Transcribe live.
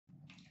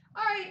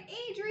Alright,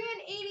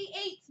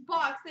 Adrian88's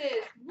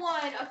boxes.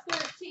 1 of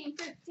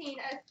 13-15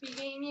 SB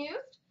game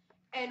used,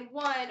 and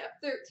 1 of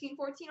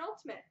 13-14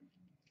 Ultimate.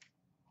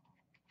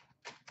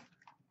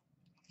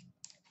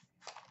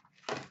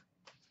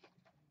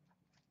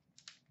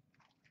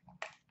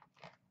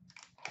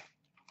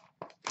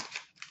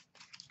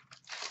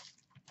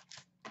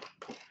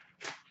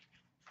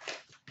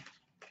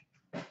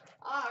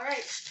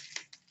 Alright.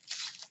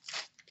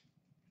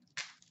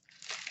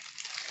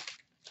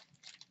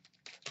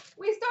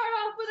 We start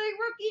off with a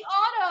rookie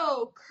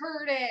auto,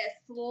 Curtis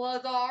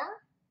Lazar.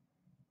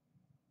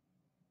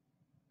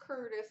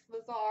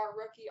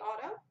 Rookie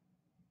auto.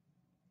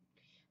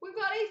 We've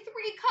got a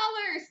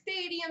 3-color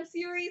Stadium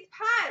Series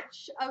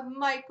patch of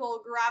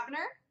Michael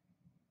Grabner.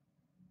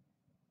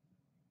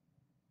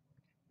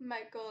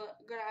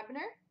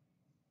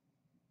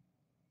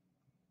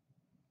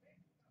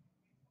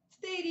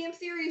 Stadium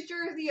Series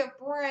jersey of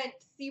Brent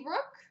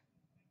Seabrook.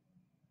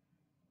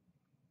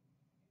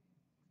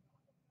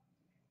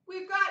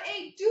 We've got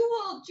a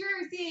dual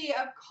jersey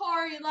of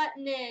Kari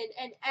Lettinen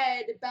and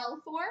Ed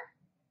Belfour.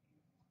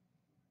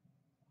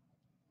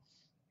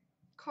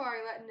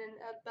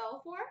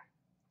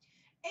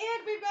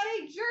 And we've got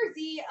a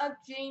jersey of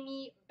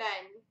Jamie Benn.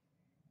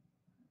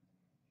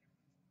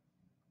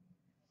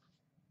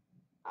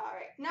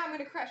 Alright, now I'm going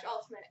to crush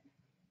Ultimate.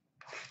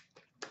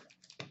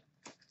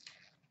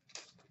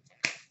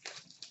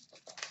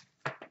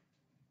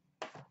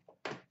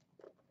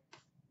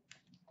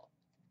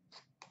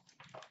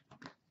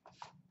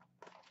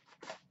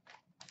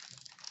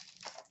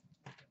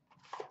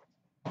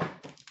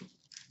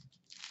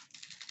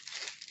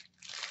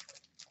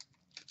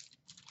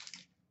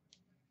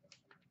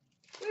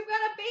 We've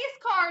got a base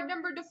card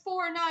numbered to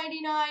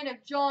 499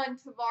 of John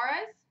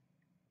Tavares.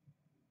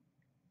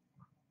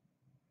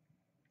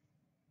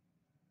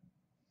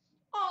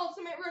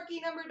 Ultimate rookie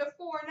numbered to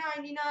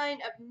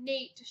 499 of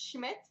Nate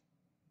Schmidt.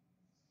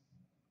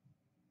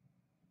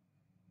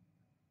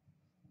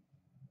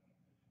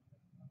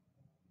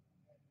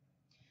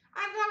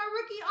 I've got a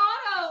rookie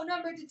auto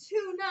numbered to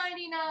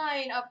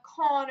 299 of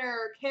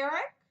Connor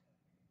Carrick.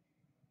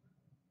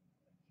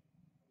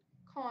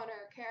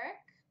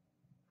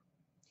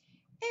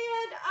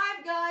 And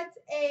I've got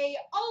a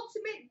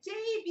Ultimate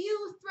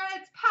Debut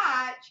Threads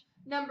patch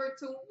numbered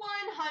to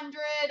 100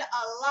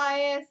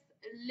 Elias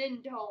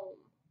Lindholm.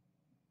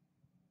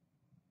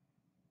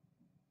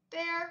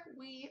 There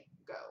we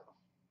go.